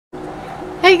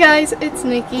Hey guys, it's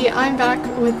Nikki. I'm back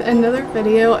with another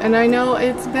video, and I know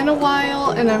it's been a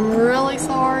while and I'm really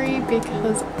sorry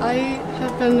because I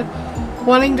have been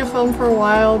wanting to film for a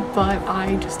while but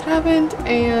I just haven't,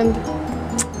 and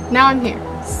now I'm here.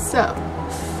 So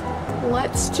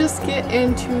let's just get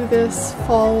into this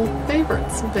fall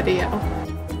favorites video.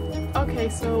 Okay,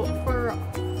 so for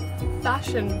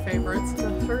fashion favorites,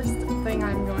 the first thing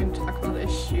I'm going to talk about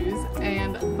is shoes,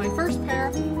 and my first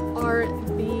pair are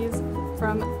these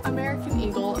from American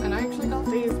Eagle, and I actually got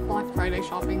these Black Friday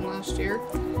shopping last year,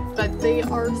 but they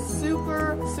are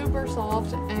super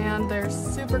soft and they're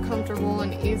super comfortable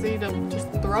and easy to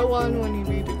just throw on when you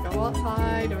need to go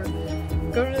outside or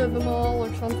go to the mall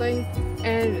or something,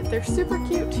 and they're super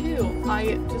cute too.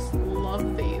 I just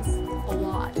love these a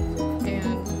lot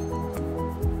and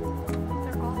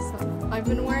they're awesome. I've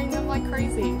been wearing them like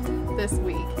crazy this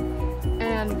week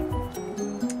and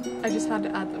I just had to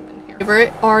add them in here.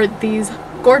 Favorite are these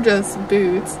gorgeous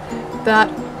boots that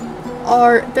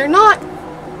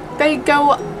they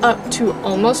go up to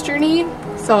almost your knee,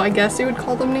 so I guess you would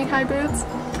call them knee-high boots.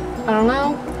 I don't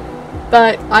know,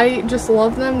 but I just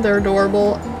love them. They're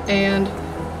adorable and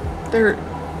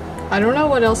I don't know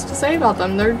what else to say about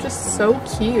them. They're just so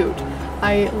cute.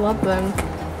 I love them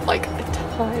like a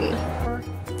ton.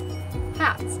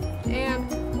 Hats,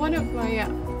 and one of my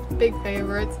big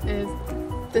favorites is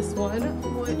this one,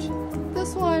 which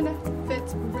this one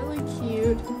fits really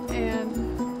cute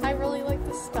and I really like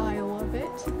the style of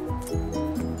it.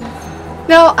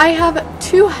 Now I have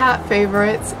two hat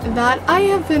favorites that I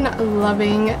have been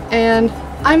loving, and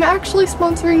I'm actually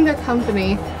sponsoring their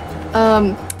company.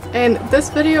 And this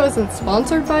video isn't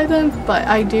sponsored by them, but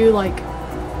I do like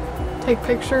take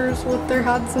pictures with their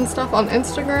hats and stuff on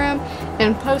Instagram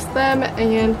and post them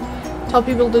and tell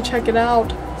people to check it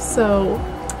out. So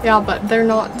yeah, but they're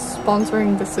not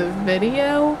sponsoring this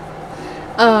video.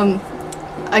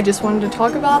 I just wanted to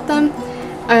talk about them,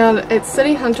 and it's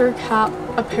City Hunter Cap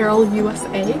Apparel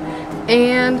USA,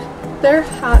 and their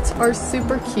hats are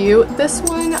super cute. This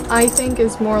one I think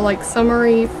is more like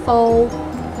summery, fall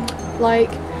like,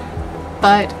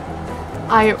 but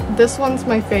this one's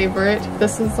my favorite.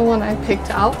 This is the one I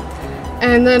picked out,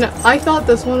 and then I thought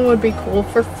this one would be cool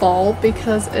for fall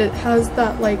because it has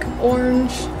that like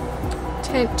orange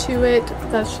tint to it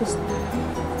that's just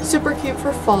super cute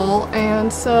for fall,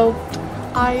 and so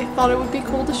I thought it would be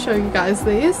cool to show you guys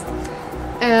these,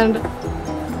 and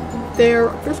they're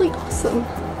really awesome.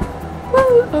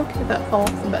 Woo! Okay, that fell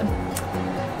off the bed.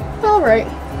 Alright,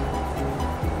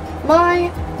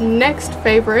 my next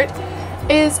favorite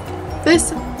is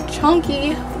this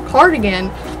chunky cardigan,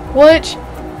 which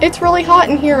it's really hot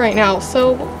in here right now,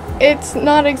 so it's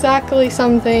not exactly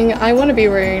something I want to be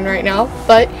wearing right now,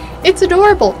 but it's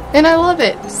adorable and I love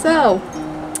it. So,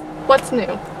 what's new?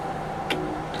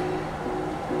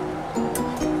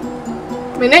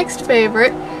 My next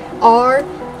favorite are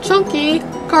chunky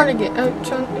cardigan.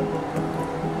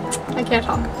 I can't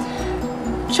talk.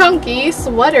 Chunky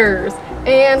sweaters,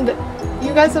 and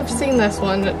you guys have seen this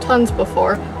one tons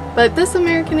before, but this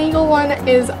American Eagle one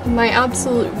is my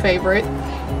absolute favorite,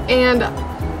 and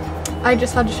I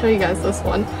just had to show you guys this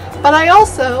one. But I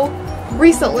also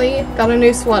recently got a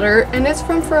new sweater, and it's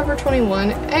from Forever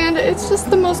 21, and it's just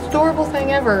the most adorable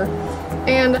thing ever,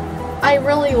 and I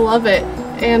really love it.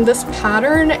 And this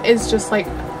pattern is just like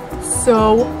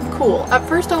so cool. At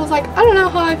first I was like, I don't know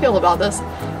how I feel about this,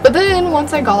 but then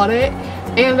once I got it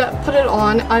and put it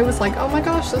on, I was like, oh my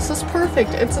gosh, this is perfect,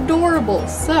 it's adorable.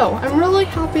 So I'm really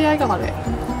happy I got it.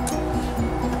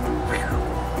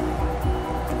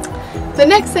 The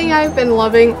next thing I've been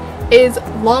loving is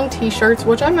long t-shirts,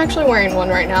 which I'm actually wearing one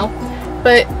right now,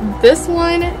 but this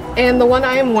one and the one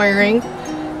I am wearing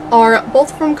are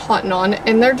both from Cotton On,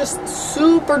 and they're just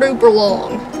super duper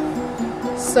long,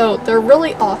 so they're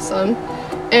really awesome,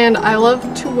 and I love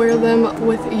to wear them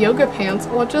with yoga pants,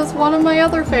 which is one of my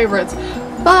other favorites,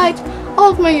 but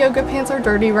all of my yoga pants are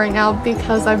dirty right now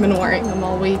because I've been wearing them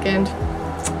all weekend.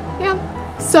 Yeah.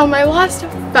 So my last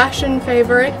fashion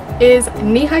favorite is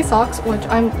knee-high socks, which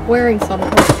I'm wearing some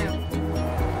right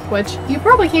now, which you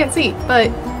probably can't see,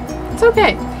 but it's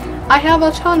okay. I have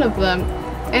a ton of them,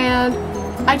 and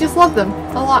I just love them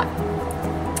a lot.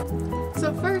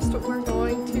 So first we're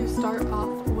going to start off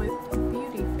with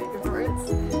beauty favorites,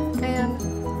 and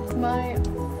my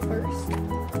first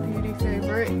beauty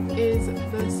favorite is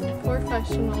this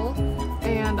Professional,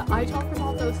 and I talk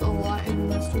about this a lot in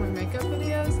most of my makeup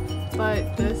videos,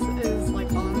 but this is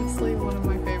like honestly one of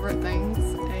my favorite things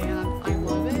and I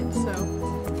love it, so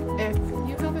if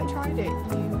you haven't tried it,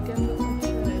 you definitely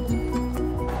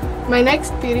should. My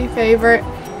next beauty favorite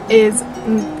is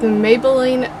the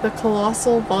Maybelline The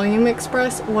Colossal Volume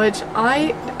Express, which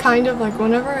I kind of like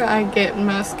whenever I get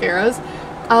mascaras,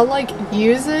 I'll like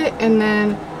use it and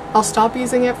then I'll stop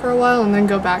using it for a while and then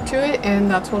go back to it, and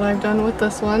that's what I've done with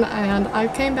this one, and I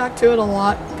came back to it a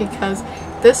lot because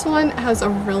this one has a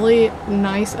really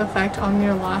nice effect on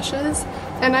your lashes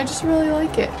and I just really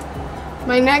like it.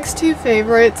 My next two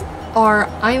favorites are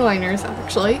eyeliners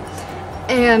actually,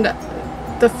 and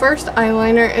the first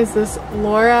eyeliner is this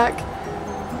Lorac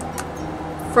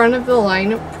Front of the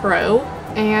Line Pro,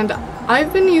 and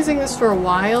I've been using this for a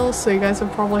while, so you guys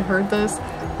have probably heard this.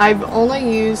 I've only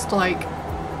used like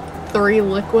 3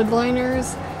 liquid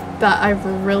liners that I've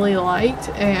really liked,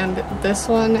 and this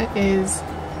one is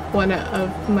one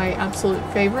of my absolute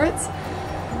favorites.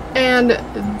 And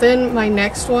then my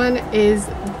next one is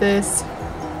this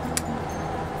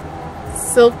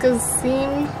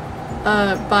Silkazine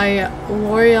by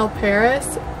L'Oreal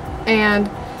Paris, and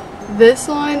this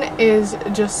one is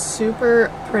just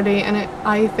super pretty, and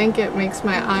I think it makes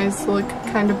my eyes look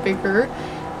kind of bigger,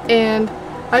 and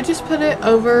I just put it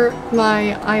over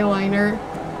my eyeliner,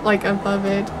 like above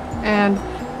it, and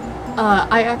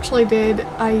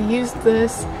I used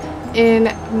this in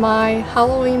my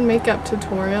Halloween makeup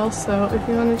tutorial, so if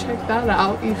you want to check that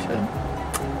out, you should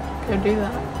go do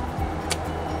that.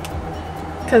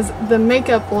 Because the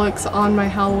makeup looks on my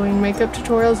Halloween makeup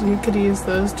tutorials, you could use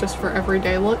those just for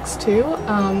everyday looks too.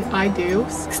 I do.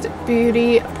 Next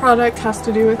beauty product has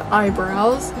to do with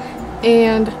eyebrows,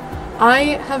 and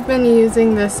I have been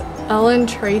using this Ellen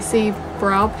Tracy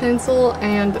brow pencil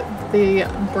and the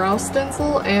brow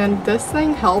stencil, and this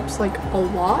thing helps like a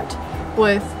lot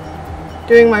with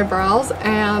doing my brows,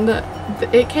 and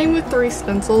it came with 3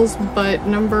 stencils, but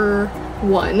number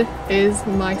 1 is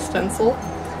my stencil.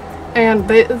 And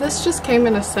this just came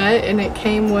in a set, and it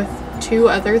came with 2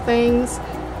 other things,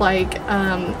 like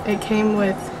it came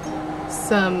with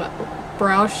some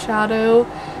brow shadow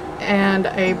and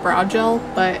a brow gel,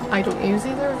 but I don't use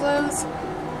either of those,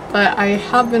 but I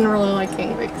have been really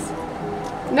liking these.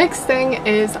 Next thing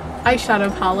is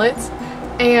eyeshadow palettes,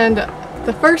 and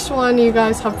the first one you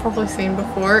guys have probably seen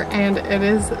before, and it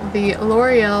is the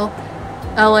L'Oreal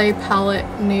LA Palette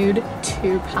Nude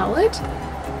 2 palette.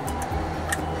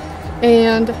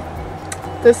 And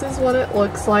this is what it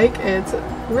looks like. It's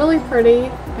really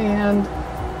pretty, and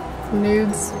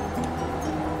nudes,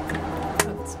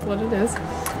 that's what it is.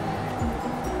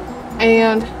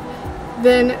 And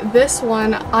then this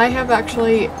one, I have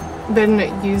actually been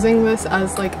using this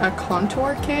as like a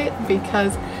contour kit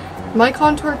because my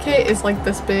contour kit is like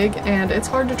this big and it's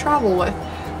hard to travel with.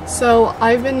 So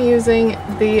I've been using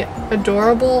the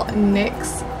adorable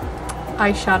NYX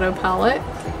eyeshadow palette,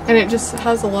 and it just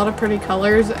has a lot of pretty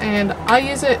colors, and I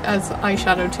use it as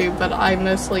eyeshadow too, but I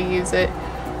mostly use it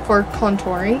for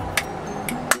contouring.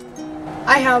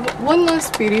 I have one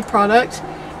last beauty product,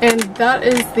 and that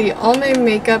is the Almay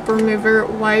Makeup Remover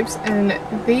Wipes, and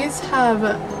these have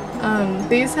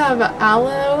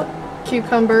aloe,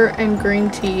 cucumber, and green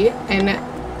tea in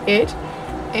it,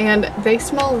 and they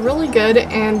smell really good,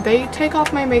 and they take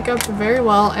off my makeup very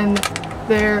well, and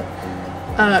they're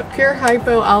pure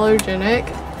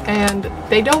hypoallergenic, and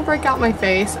they don't break out my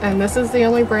face, and this is the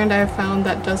only brand I have found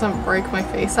that doesn't break my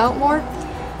face out more.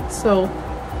 So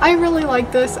I really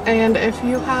like this, and if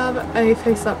you have a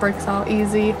face that breaks out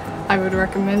easy, I would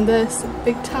recommend this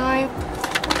big time.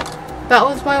 That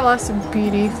was my last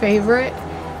beauty favorite.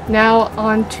 Now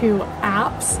on to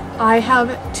apps. I have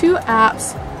 2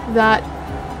 apps that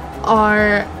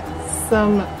are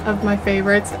some of my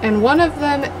favorites, and one of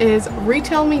them is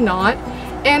Retail Me Not,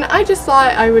 and I just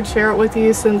thought I would share it with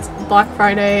you since Black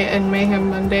Friday and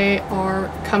Mayhem Monday are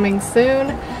coming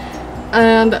soon.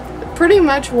 And pretty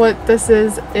much what this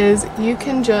is you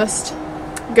can just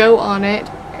go on it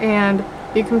and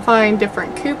you can find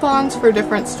different coupons for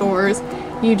different stores.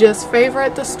 You just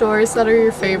favorite the stores that are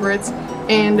your favorites,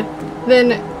 and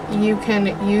then you can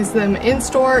use them in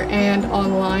store and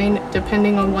online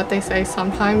depending on what they say.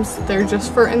 Sometimes they're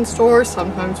just for in store,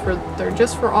 sometimes they're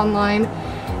just for online,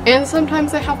 and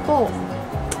sometimes they have both.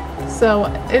 So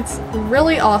it's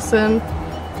really awesome,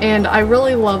 and I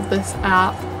really love this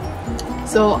app.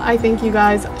 So I think you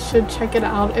guys should check it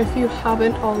out if you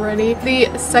haven't already.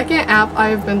 The second app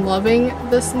I've been loving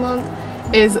this month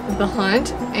is The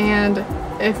Hunt, and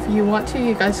if you want to,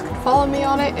 you guys could follow me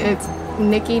on it. It's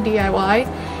Nikki DIY,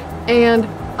 and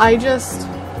I just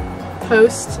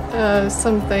post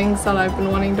some things that I've been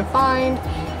wanting to find,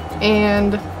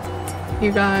 and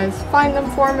you guys find them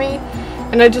for me,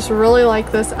 and I just really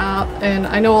like this app, and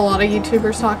I know a lot of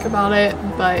YouTubers talk about it,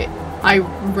 but I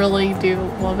really do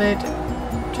love it,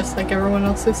 just like everyone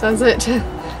else who says it.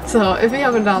 So if you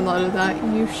haven't downloaded that,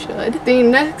 you should. The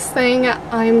next thing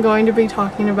I'm going to be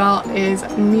talking about is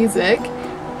music,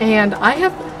 and I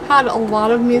have had a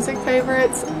lot of music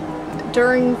favorites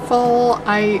during fall.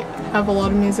 I have a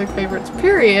lot of music favorites,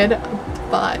 period,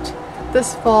 but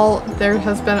this fall there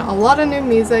has been a lot of new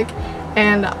music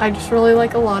and I just really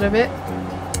like a lot of it.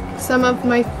 Some of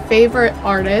my favorite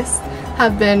artists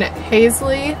have been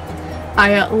Hazley.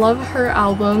 I love her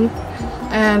album,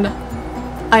 and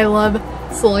I love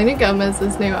Selena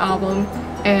Gomez's new album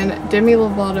and Demi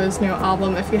Lovato's new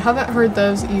album. If you haven't heard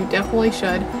those, you definitely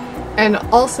should. And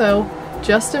also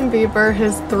Justin Bieber,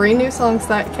 his 3 new songs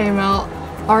that came out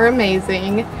are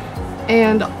amazing.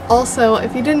 And also,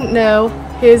 if you didn't know,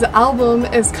 his album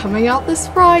is coming out this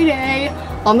Friday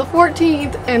on the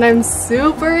 14th, and I'm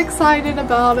super excited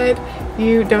about it.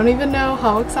 You don't even know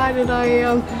how excited I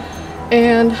am.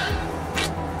 And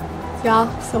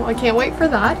yeah, so I can't wait for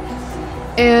that.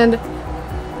 And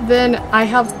then I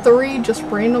have 3 just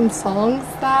random songs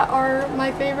that are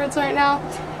my favorites right now,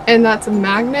 and that's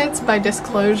Magnets by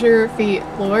Disclosure feat.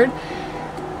 Lorde,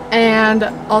 and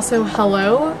also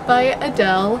Hello by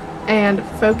Adele, and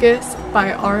Focus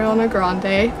by Ariana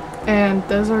Grande. And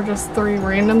those are just 3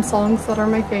 random songs that are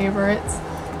my favorites,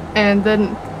 and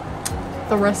then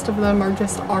the rest of them are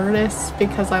just artists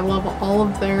because I love all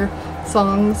of their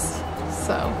songs.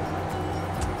 So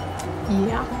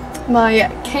yeah. My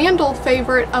candle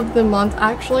favorite of the month,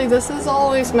 actually this is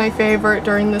always my favorite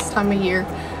during this time of year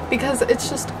because it's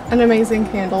just an amazing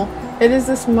candle. It is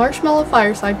this marshmallow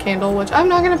fireside candle, which I'm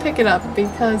not going to pick it up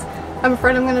because I'm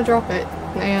afraid I'm going to drop it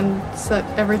and set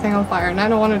everything on fire, and I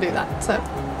don't want to do that. So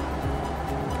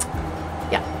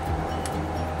yeah.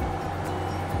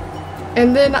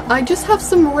 And then I just have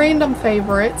some random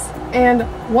favorites, and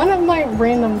one of my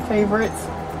random favorites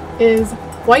is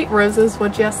white roses,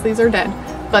 which yes, these are dead,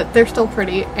 but they're still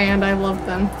pretty and I love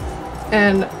them.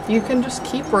 And you can just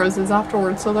keep roses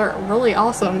afterwards, so they're really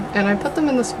awesome. And I put them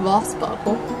in this Voss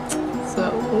bottle,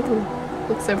 so ooh,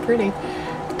 looks so pretty.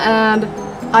 And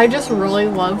I just really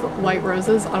love white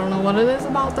roses. I don't know what it is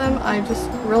about them, I just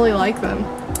really like them.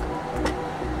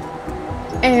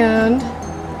 And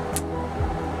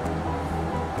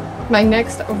my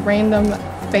next random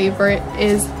favorite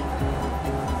is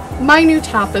my new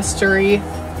tapestry,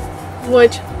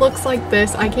 which looks like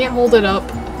this. I can't hold it up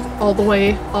all the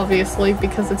way, obviously,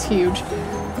 because it's huge.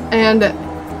 And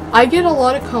I get a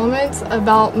lot of comments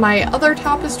about my other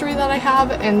tapestry that I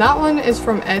have, and that one is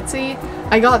from Etsy.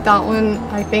 I got that one,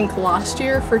 I think, last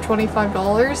year for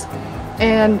 $25.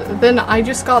 And then I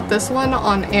just got this one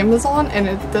on Amazon,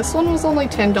 and this one was only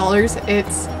 $10.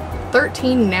 It's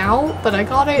 $13 now, but I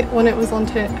got it when it was on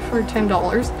for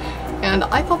 $10, and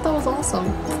I thought that was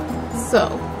awesome.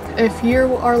 So if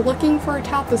you are looking for a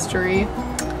tapestry,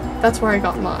 that's where I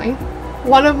got mine.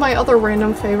 One of my other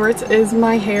random favorites is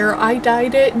my hair. I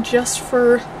dyed it just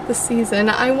for the season.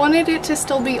 I wanted it to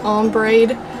still be ombre,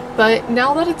 but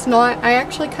now that it's not, I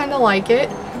actually kind of like it,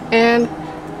 and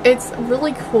it's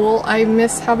really cool. I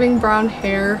miss having brown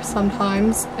hair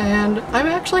sometimes, and I'm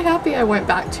actually happy I went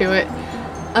back to it.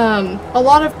 A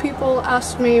lot of people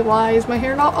asked me, why is my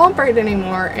hair not ombre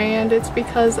anymore, and it's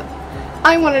because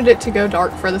I wanted it to go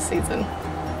dark for the season.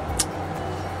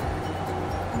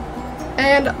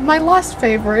 And my last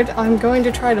favorite, I'm going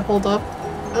to try to hold up.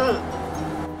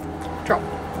 Drop.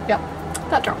 Yeah,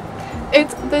 that drop.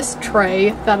 It's this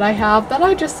tray that I have that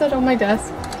I just set on my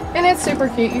desk, and it's super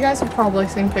cute. You guys have probably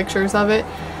seen pictures of it.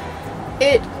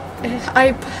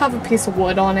 I have a piece of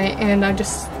wood on it, and I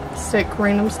just stick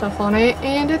random stuff on it,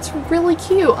 and it's really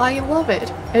cute. I love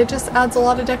it. It just adds a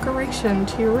lot of decoration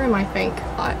to your room, I think.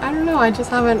 I don't know, I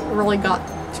just haven't really got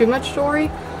too much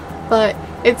jewelry, but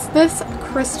it's this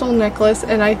crystal necklace,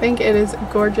 and I think it is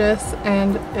gorgeous,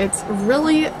 and it's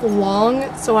really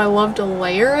long, so I love to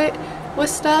layer it with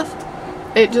stuff.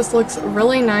 It just looks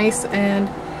really nice, and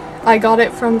I got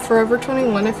it from Forever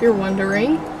 21, if you're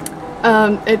wondering.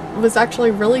 It was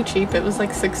actually really cheap. It was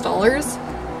like $6.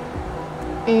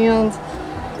 And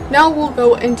now we'll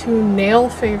go into nail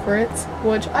favorites,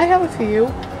 which I have a few.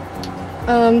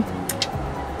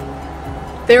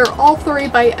 They're all 3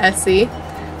 by Essie,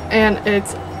 and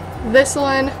it's this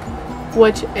one,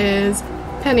 which is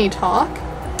Penny Talk,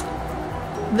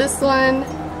 this one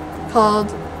called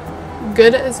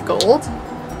Good as Gold,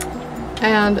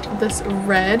 and this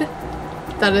red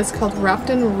that is called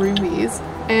Wrapped in Rubies.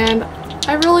 And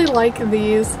I really like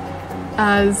these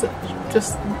as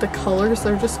just the colors.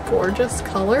 They're just gorgeous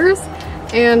colors,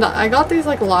 and I got these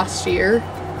like last year,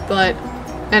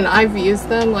 and I've used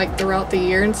them like throughout the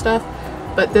year and stuff,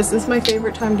 but this is my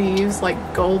favorite time to use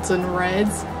like golds and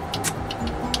reds.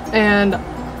 And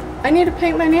I need to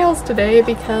paint my nails today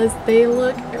because they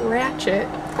look ratchet.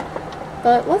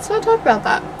 But let's not talk about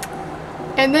that.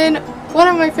 And then one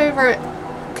of my favorite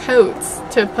coats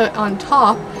to put on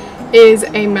top is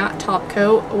a matte top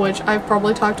coat, which I've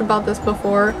probably talked about this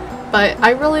before, but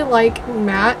I really like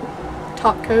matte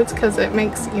top coats because it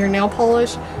makes your nail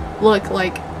polish look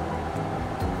like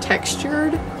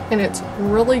textured and it's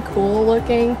really cool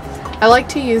looking. I like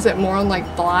to use it more on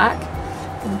like black,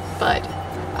 but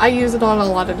I use it on a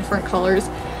lot of different colors.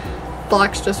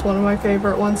 Black's just one of my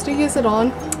favorite ones to use it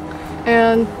on.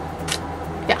 And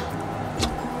yeah,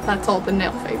 that's all the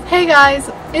nail face. Hey guys,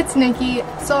 it's Nikki.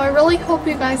 So I really hope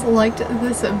you guys liked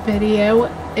this video.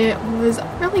 It was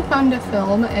really fun to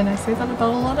film, and I say that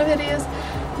about a lot of videos,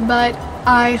 but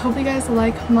I hope you guys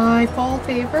like my fall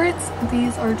favorites.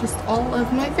 These are just all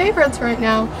of my favorites right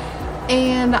now,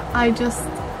 and I just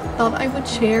thought I would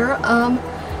share.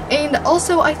 And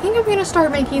also I think I'm gonna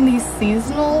start making these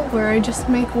seasonal, where I just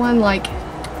make one like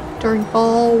during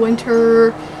fall,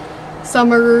 winter,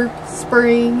 summer,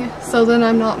 spring, so then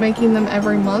I'm not making them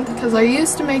every month, because I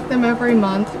used to make them every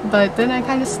month, but then I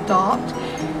kind of stopped,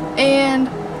 and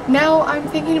now I'm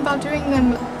thinking about doing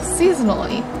them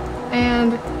seasonally.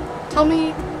 And tell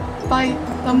me by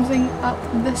thumbsing up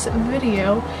this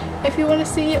video if you want to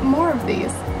see more of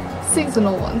these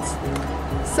seasonal ones.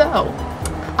 So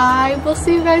I will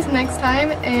see you guys next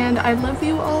time, and I love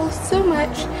you all so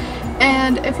much,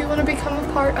 and if you want to become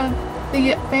a part of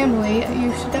the family,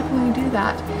 you should definitely do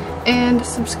that and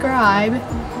subscribe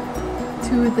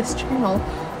to this channel,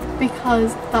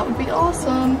 because that would be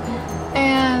awesome.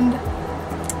 And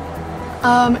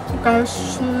you guys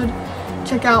should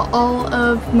check out all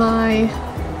of my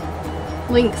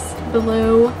links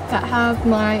below that have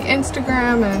my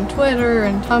Instagram and Twitter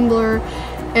and Tumblr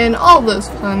and all those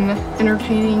fun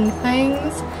entertaining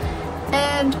things,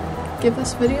 and give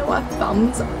this video a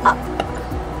thumbs up.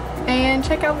 And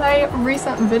check out my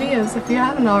recent videos if you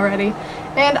haven't already.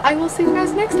 And I will see you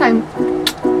guys next time.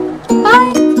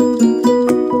 Bye!